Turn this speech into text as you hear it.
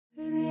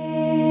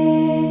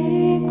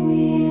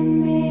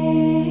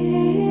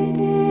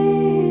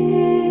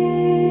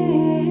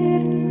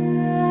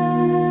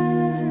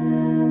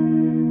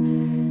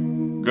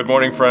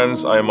morning,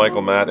 friends. I am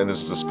Michael Matt, and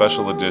this is a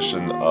special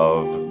edition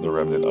of the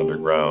Remnant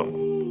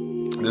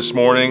Underground. This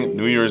morning,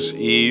 New Year's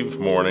Eve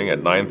morning at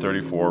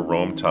 9:34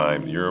 Rome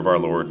time, year of our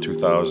Lord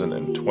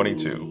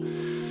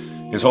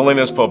 2022, His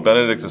Holiness Pope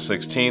Benedict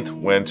XVI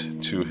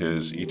went to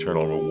his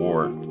eternal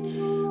reward.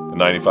 The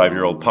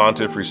 95-year-old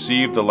pontiff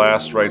received the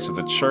last rites of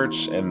the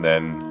Church and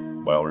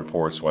then, while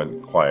reports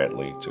went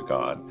quietly to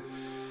God.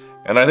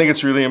 And I think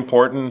it's really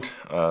important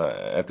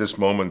at this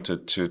moment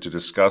to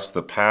discuss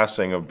the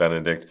passing of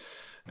Benedict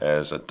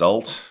as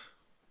adult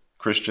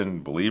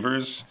Christian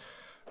believers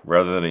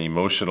rather than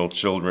emotional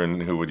children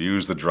who would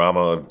use the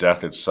drama of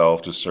death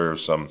itself to serve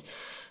some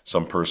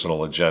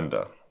personal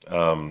agenda.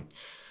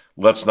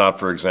 Let's not,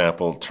 for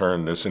example,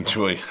 turn this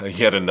into a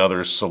yet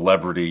another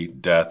celebrity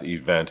death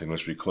event in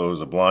which we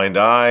close a blind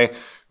eye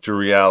to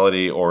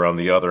reality, or on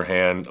the other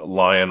hand,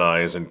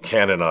 lionize and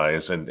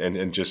canonize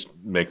and just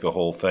make the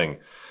whole thing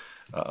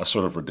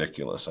sort of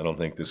ridiculous. I don't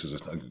think this is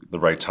the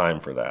right time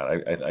for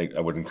that.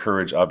 I would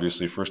encourage,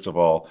 obviously, first of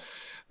all,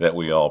 that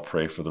we all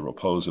pray for the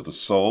repose of the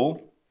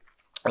soul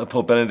of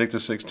Pope Benedict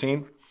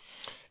XVI,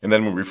 and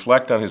then we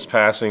reflect on his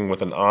passing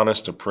with an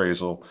honest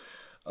appraisal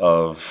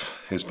of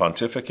his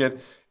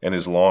pontificate and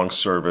his long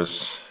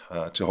service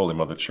to Holy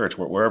Mother Church.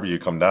 Wherever you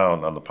come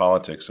down on the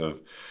politics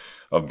of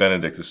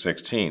Benedict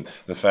XVI,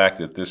 the fact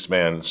that this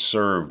man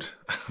served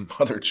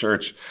Mother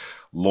Church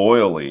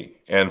loyally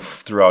and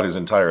throughout his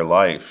entire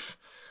life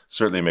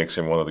certainly makes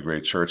him one of the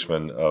great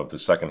churchmen of the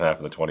second half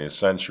of the 20th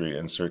century,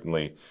 and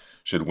certainly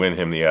should win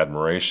him the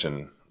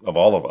admiration of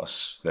all of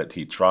us that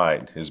he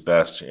tried his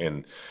best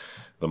in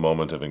the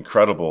moment of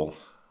incredible,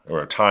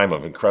 or a time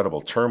of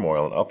incredible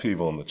turmoil and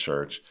upheaval in the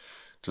Church,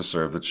 to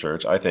serve the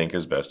Church, I think,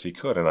 as best he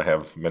could. And I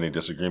have many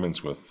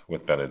disagreements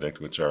with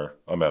Benedict, which are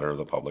a matter of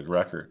the public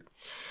record.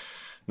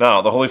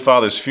 Now, the Holy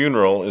Father's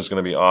funeral is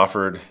going to be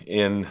offered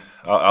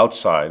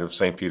outside of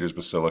St. Peter's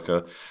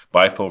Basilica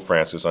by Pope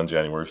Francis on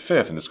January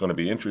 5th. And it's going to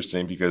be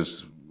interesting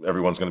because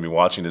everyone's going to be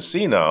watching to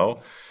see now,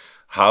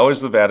 how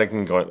is the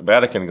Vatican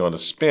going to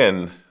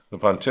spin the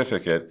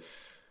pontificate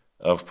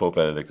of Pope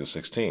Benedict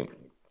XVI?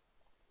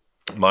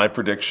 My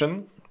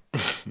prediction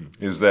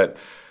is that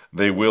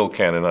they will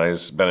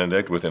canonize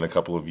Benedict within a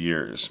couple of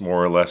years,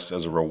 more or less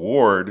as a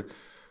reward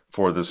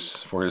for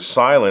his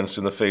silence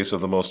in the face of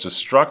the most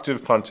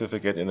destructive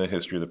pontificate in the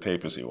history of the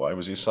papacy. Why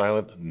was he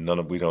silent?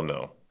 We don't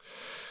know.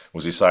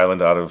 Was he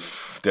silent out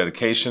of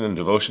dedication and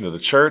devotion to the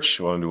Church?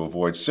 He wanted to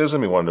avoid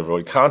schism. He wanted to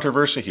avoid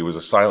controversy. He was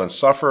a silent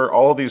sufferer.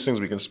 All of these things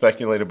we can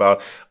speculate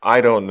about. I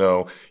don't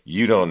know.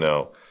 You don't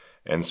know.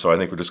 And so I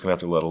think we're just going to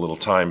have to let a little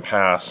time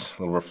pass,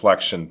 a little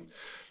reflection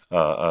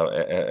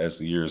as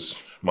the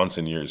months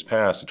and years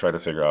pass, to try to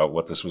figure out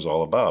what this was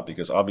all about.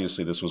 Because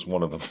obviously this was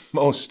one of the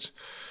most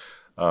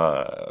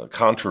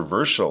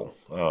controversial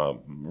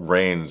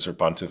reigns or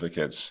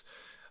pontificates,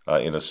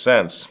 in a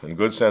sense, in a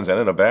good sense and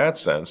in a bad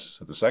sense,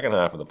 at the second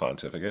half of the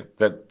pontificate,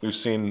 that we've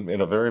seen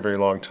in a very, very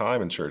long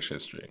time in Church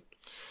history.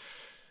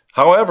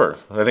 However,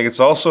 I think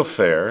it's also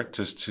fair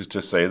to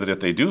say that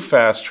if they do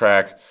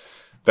fast-track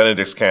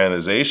Benedict's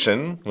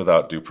canonization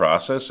without due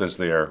process, as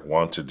they are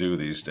wont to do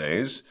these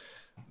days,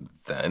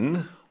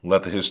 then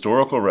let the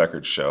historical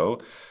record show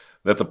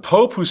that the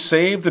Pope who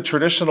saved the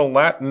traditional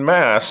Latin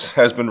Mass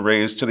has been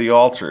raised to the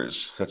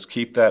altars. Let's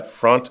keep that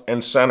front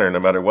and center, no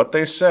matter what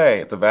they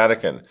say at the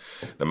Vatican,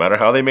 no matter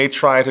how they may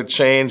try to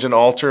change and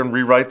alter and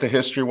rewrite the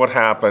history of what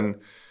happened.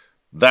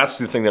 That's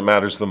the thing that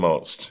matters the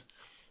most,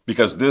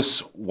 because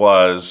this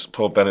was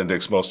Pope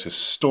Benedict's most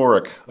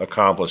historic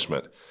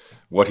accomplishment.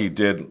 What he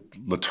did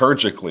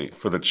liturgically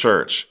for the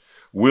Church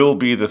will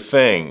be the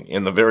thing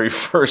in the very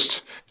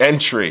first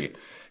entry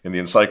in the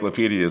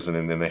encyclopedias and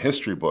in the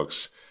history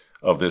books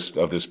of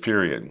this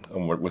period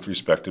with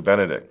respect to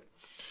Benedict.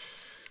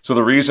 So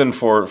the reasons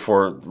for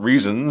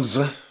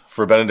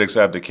Benedict's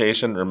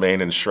abdication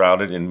remain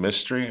enshrouded in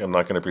mystery. I'm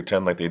not going to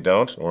pretend like they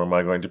don't, or am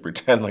I going to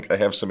pretend like I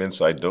have some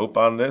inside dope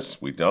on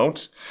this? We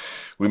don't.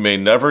 We may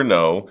never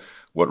know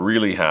what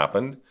really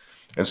happened,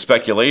 and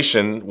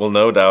speculation will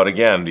no doubt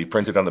again be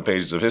printed on the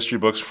pages of history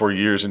books for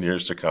years and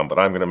years to come. But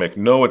I'm going to make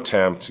no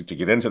attempt to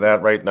get into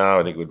that right now.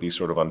 I think it would be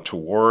sort of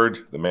untoward.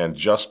 The man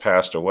just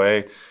passed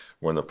away.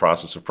 We're in the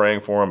process of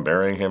praying for him,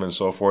 burying him, and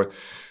so forth.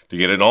 To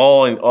get it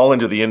all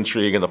into the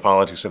intrigue and the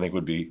politics, I think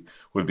would be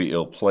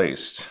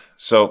ill-placed.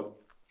 So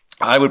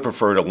I would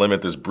prefer to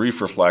limit this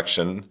brief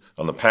reflection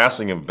on the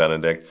passing of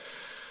Benedict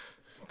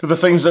to the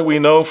things that we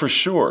know for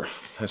sure,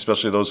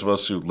 especially those of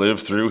us who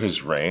lived through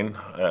his reign.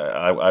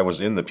 I was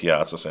in the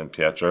Piazza San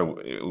Pietro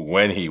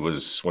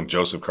when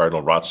Joseph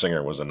Cardinal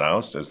Ratzinger was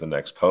announced as the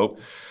next pope.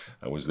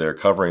 I was there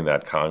covering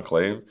that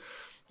conclave.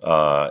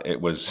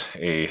 It was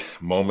a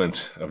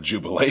moment of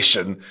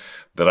jubilation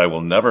that I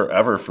will never,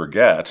 ever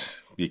forget,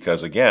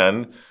 because,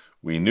 again,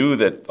 we knew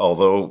that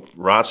although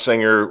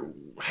Ratzinger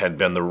had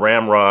been the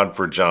ramrod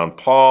for John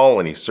Paul,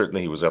 and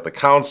he was at the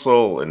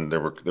council, and there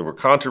were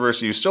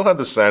controversy, you still had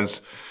the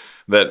sense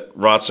that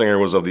Ratzinger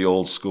was of the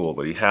old school,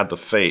 that he had the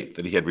faith,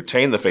 that he had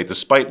retained the faith,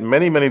 despite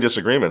many, many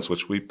disagreements,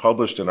 which we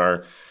published in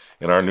our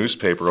in our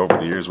newspaper over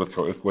the years with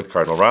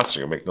Cardinal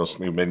Ratzinger.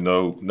 We made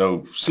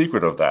no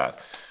secret of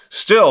that.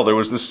 Still, there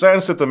was the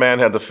sense that the man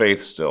had the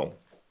faith still,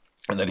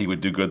 and that he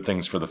would do good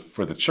things for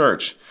the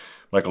church.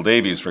 Michael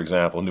Davies, for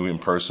example, knew him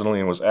personally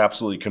and was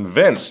absolutely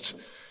convinced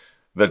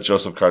that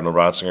Joseph Cardinal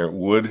Ratzinger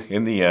would,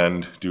 in the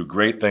end, do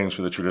great things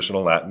for the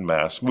traditional Latin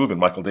Mass movement.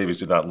 Michael Davies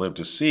did not live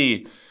to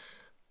see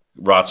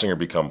Ratzinger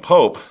become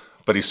Pope,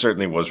 but he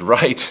certainly was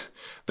right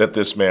that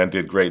this man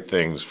did great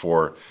things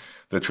for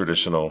the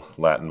traditional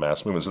Latin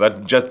Mass movement. So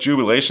that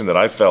jubilation that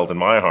I felt in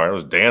my heart, I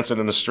was dancing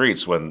in the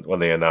streets when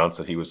they announced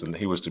that he was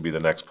to be the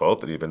next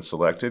Pope, that he had been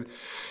selected.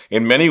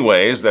 In many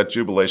ways, that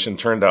jubilation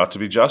turned out to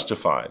be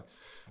justified,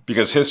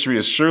 because history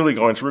is surely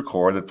going to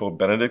record that Pope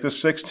Benedict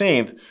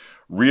XVI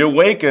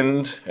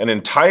reawakened an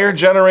entire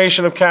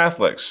generation of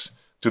Catholics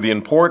to the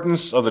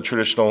importance of the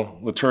traditional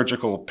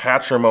liturgical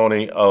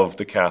patrimony of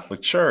the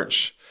Catholic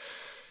Church.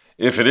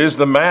 If it is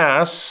the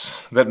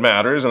Mass that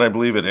matters, and I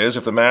believe it is,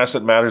 if the Mass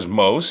that matters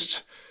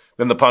most,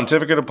 then the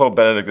pontificate of Pope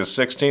Benedict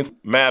XVI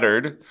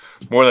mattered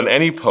more than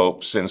any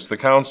pope since the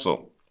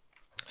Council.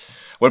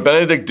 What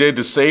Benedict did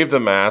to save the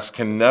Mass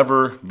can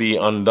never be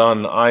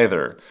undone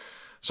either.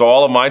 So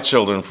all of my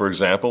children, for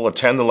example,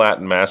 attend the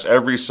Latin Mass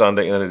every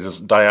Sunday in a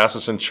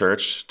diocesan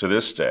church to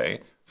this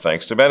day,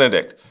 thanks to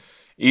Benedict.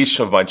 Each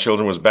of my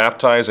children was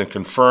baptized and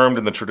confirmed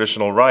in the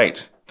traditional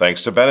rite,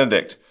 thanks to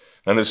Benedict.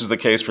 And this is the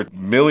case for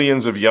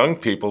millions of young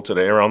people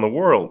today around the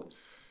world.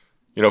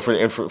 You know,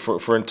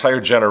 for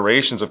entire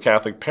generations of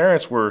Catholic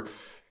parents were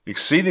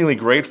exceedingly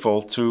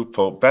grateful to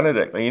Pope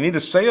Benedict. And you need to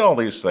say all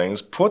these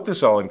things, put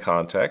this all in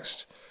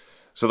context,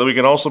 so that we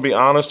can also be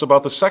honest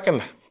about the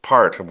second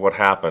part of what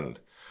happened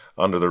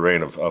under the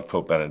reign of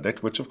Pope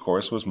Benedict, which of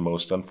course was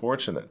most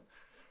unfortunate.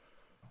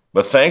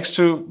 But thanks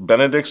to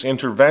Benedict's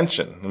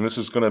intervention, and this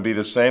is going to be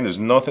the same, there's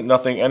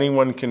nothing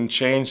anyone can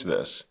change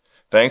this.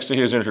 Thanks to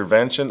his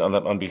intervention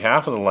on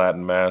behalf of the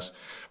Latin Mass,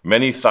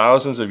 many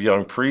thousands of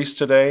young priests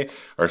today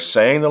are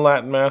saying the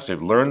Latin Mass,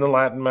 they've learned the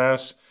Latin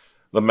Mass,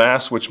 the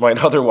Mass which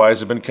might otherwise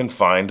have been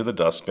confined to the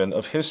dustbin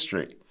of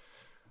history.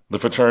 The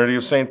Fraternity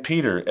of Saint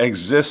Peter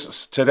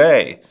exists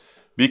today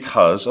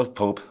because of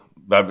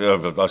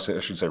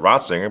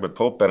Ratzinger, but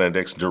Pope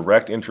Benedict's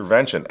direct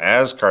intervention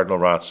as Cardinal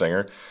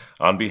Ratzinger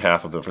on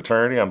behalf of the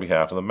fraternity, on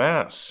behalf of the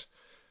Mass.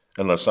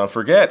 And let's not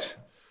forget,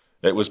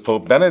 it was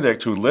Pope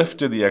Benedict who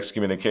lifted the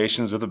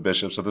excommunications of the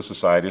bishops of the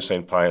Society of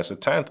St. Pius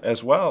X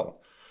as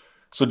well.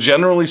 So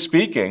generally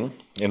speaking,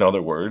 in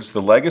other words,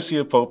 the legacy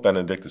of Pope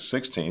Benedict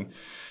XVI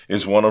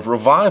is one of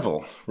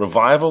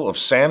revival of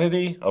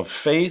sanity, of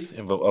faith,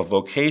 of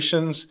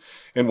vocations,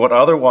 in what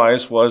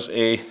otherwise was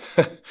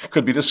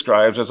could be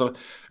described as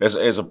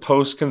a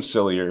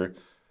post-conciliar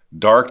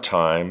dark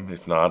time,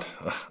 if not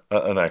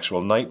an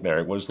actual nightmare.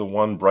 It was the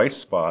one bright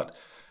spot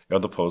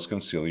of the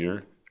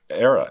post-conciliar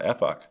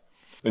epoch.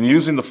 And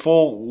using the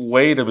full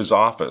weight of his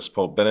office,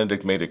 Pope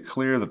Benedict made it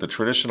clear that the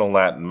traditional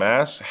Latin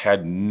Mass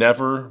had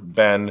never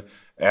been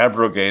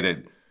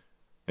abrogated.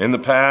 In the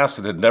past,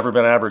 it had never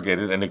been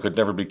abrogated, and it could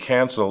never be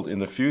canceled in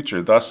the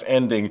future, thus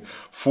ending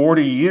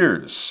 40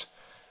 years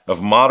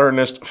of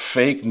modernist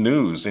fake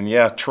news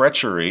and,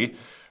 treachery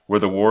where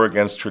the war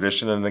against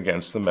tradition and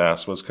against the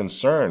Mass was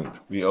concerned.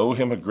 We owe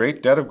him a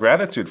great debt of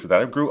gratitude for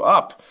that. I grew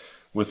up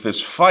with this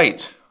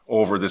fight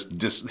over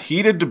this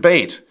heated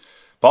debate.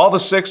 Paul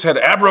VI had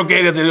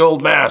abrogated the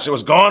old Mass. It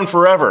was gone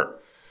forever.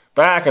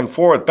 Back and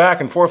forth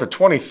for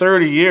 20,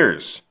 30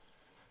 years.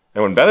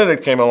 And when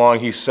Benedict came along,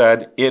 he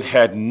said it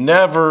had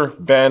never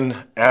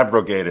been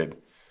abrogated.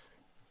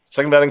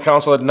 Second Vatican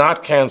Council had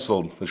not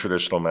canceled the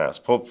traditional Mass.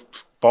 Pope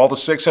Paul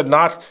VI had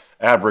not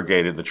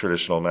abrogated the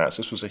traditional Mass.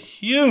 This was a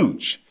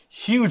huge,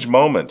 huge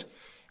moment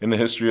in the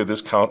history of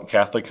this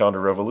Catholic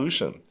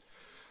counter-revolution.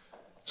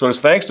 So it's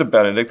thanks to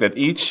Benedict that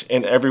each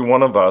and every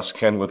one of us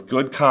can, with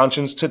good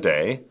conscience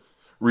today,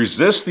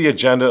 resist the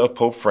agenda of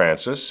Pope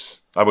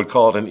Francis. I would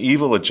call it an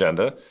evil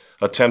agenda,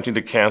 attempting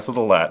to cancel the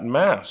Latin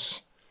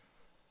Mass.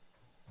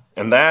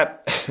 And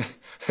that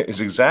is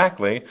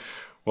exactly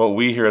what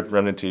we here at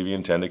Remnant TV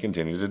intend to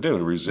continue to do,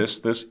 to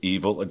resist this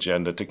evil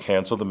agenda to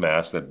cancel the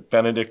Mass that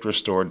Benedict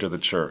restored to the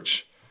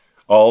Church,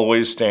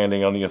 always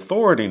standing on the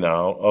authority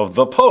now of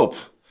the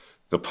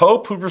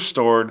Pope who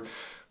restored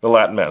the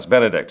Latin Mass,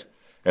 Benedict,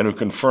 and who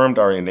confirmed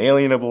our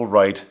inalienable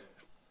right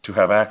to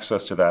have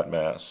access to that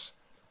Mass.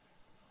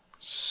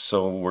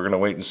 So we're going to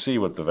wait and see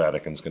what the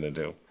Vatican's going to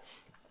do.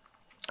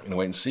 We're going to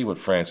wait and see what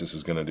Francis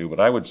is going to do. But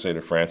I would say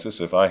to Francis,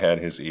 if I had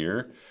his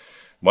ear,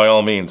 by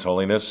all means,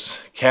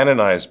 Holiness,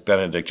 canonize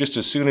Benedict just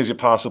as soon as you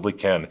possibly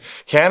can.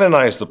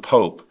 Canonize the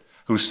Pope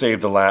who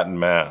saved the Latin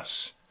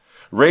Mass.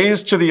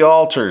 Raise to the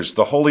altars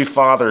the Holy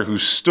Father who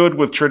stood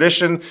with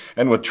tradition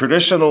and with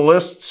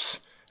traditionalists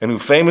and who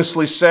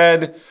famously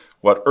said,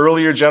 what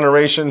earlier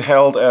generation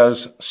held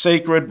as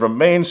sacred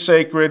remains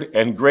sacred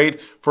and great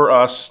for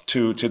us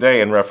too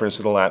today, in reference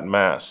to the Latin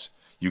Mass.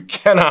 You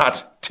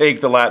cannot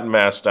take the Latin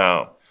Mass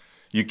down.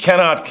 You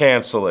cannot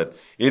cancel it.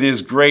 It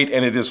is great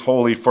and it is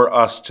holy for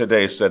us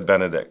today, said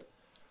Benedict.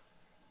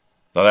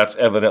 Now that's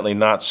evidently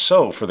not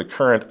so for the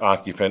current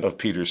occupant of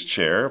Peter's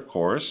chair, of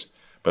course,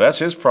 But that's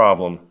his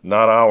problem,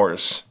 not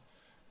ours.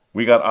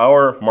 We got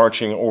our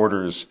marching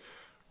orders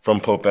from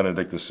Pope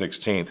Benedict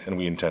XVI, and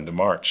we intend to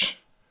march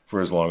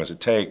for as long as it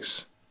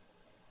takes.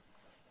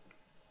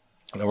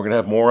 Now we're going to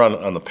have more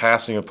on the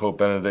passing of Pope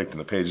Benedict in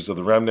the pages of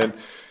the Remnant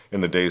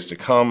in the days to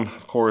come,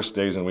 of course,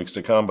 days and weeks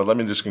to come. But let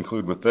me just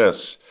conclude with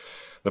this.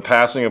 The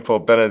passing of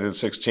Pope Benedict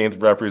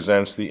XVI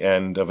represents the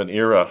end of an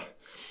era.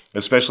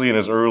 Especially in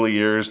his early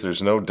years,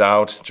 there's no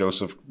doubt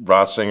Joseph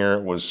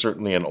Ratzinger was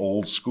certainly an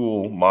old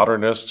school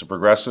modernist, a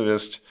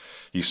progressivist.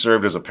 He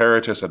served as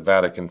Emeritus at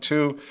Vatican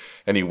II,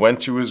 and he went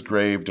to his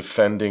grave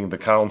defending the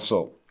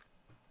council.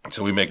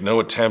 So we make no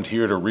attempt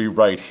here to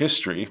rewrite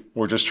history.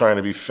 We're just trying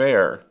to be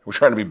fair. We're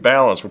trying to be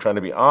balanced. We're trying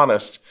to be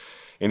honest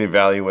in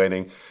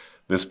evaluating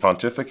this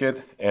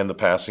pontificate and the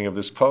passing of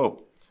this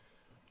pope.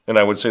 And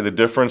I would say the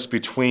difference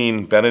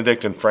between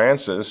Benedict and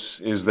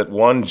Francis is that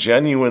one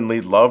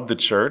genuinely loved the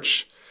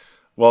church,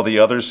 while the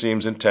other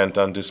seems intent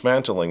on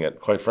dismantling it,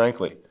 quite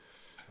frankly.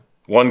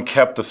 One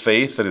kept the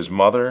faith that his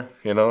mother,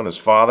 and his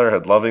father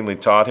had lovingly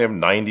taught him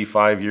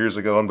 95 years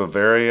ago in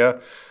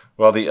Bavaria,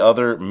 while the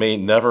other may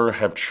never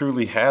have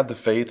truly had the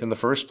faith in the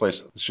first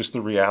place. It's just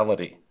the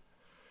reality.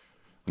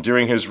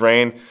 During his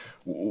reign,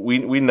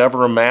 we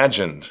never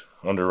imagined,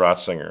 under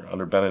Ratzinger,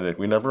 under Benedict,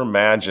 we never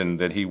imagined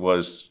that he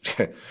was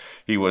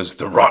he was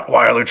the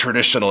Rottweiler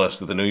traditionalist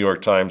that the New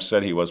York Times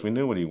said he was. We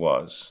knew what he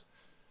was.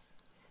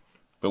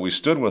 But we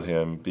stood with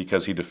him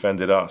because he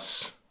defended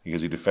us,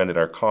 because he defended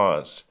our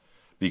cause,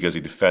 because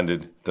he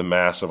defended the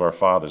mass of our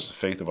fathers, the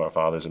faith of our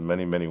fathers in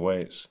many, many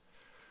ways.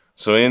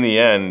 So in the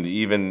end,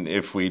 even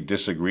if we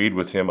disagreed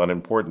with him on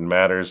important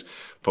matters,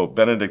 Pope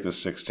Benedict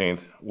XVI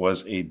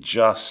was a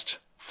just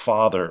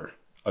father,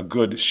 a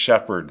good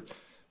shepherd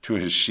to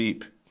his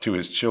sheep, to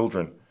his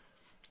children.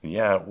 And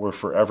yeah, we're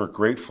forever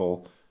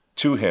grateful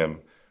to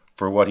him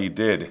for what he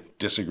did,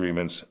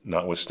 disagreements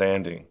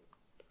notwithstanding.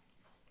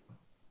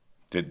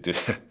 Did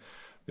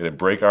it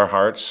break our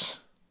hearts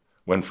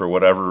when, for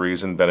whatever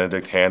reason,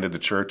 Benedict handed the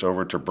church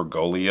over to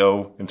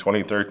Bergoglio in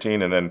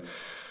 2013 and then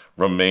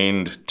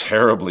remained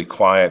terribly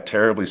quiet,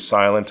 terribly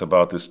silent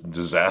about this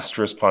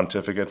disastrous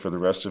pontificate for the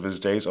rest of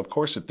his days? Of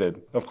course it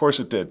did. Of course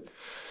it did.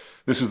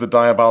 This is the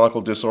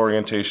diabolical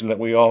disorientation that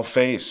we all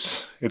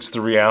face. It's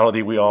the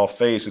reality we all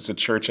face. It's a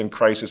church in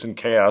crisis and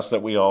chaos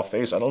that we all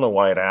face. I don't know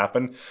why it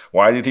happened.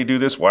 Why did he do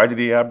this? Why did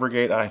he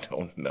abrogate? I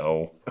don't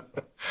know.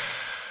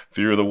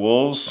 Fear of the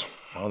wolves?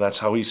 Oh, that's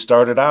how he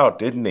started out,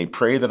 didn't he?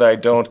 Pray that I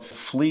don't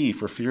flee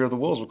for fear of the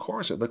wolves. Of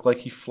course, it looked like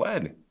he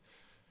fled.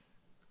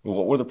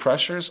 What were the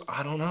pressures?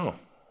 I don't know.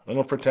 I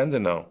don't pretend to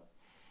know.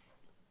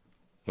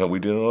 But we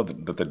do know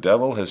that the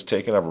devil has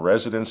taken up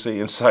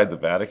residency inside the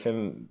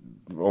Vatican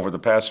over the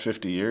past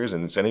 50 years,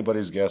 and it's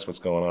anybody's guess what's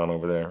going on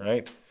over there,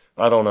 right?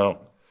 I don't know.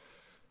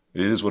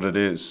 It is what it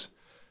is.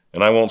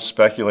 And I won't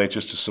speculate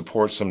just to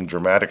support some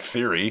dramatic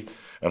theory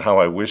on how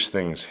I wish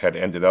things had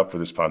ended up for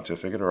this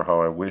pontificate or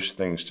how I wish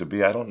things to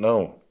be. I don't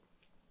know.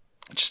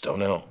 I just don't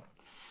know.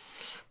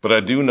 But I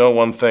do know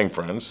one thing,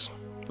 friends.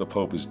 The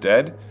Pope is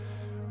dead.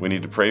 We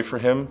need to pray for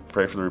him,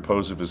 pray for the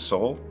repose of his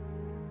soul.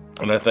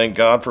 And I thank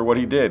God for what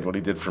he did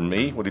for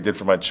me, what he did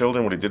for my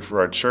children, what he did for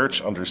our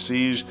church under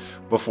siege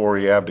before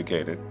he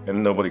abdicated.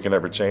 And nobody can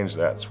ever change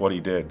that. It's what he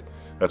did.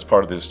 That's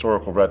part of the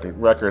historical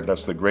record.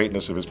 That's the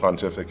greatness of his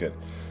pontificate.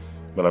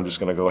 But I'm just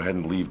going to go ahead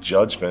and leave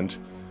judgment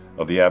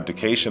of the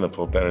abdication of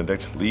Pope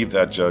Benedict, leave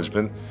that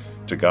judgment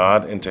to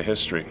God and to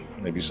history.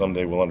 Maybe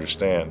someday we'll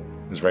understand,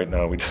 because right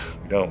now we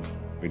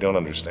don't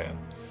understand.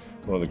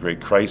 It's one of the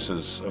great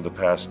crises of the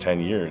past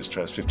 10 years,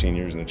 past 15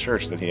 years in the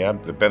church,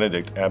 that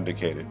Benedict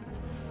abdicated.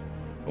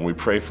 And we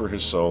pray for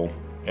his soul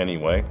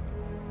anyway.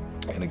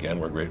 And again,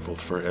 we're grateful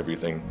for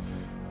everything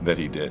that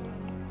he did.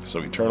 So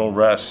eternal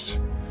rest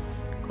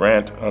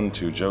grant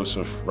unto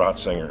Joseph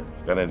Ratzinger,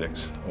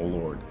 Benedict, O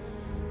Lord,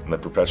 and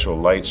let perpetual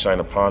light shine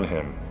upon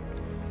him.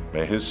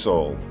 May his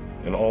soul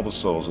and all the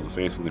souls of the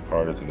faithful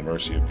departed in the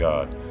mercy of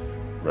God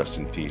rest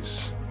in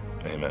peace.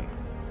 Amen.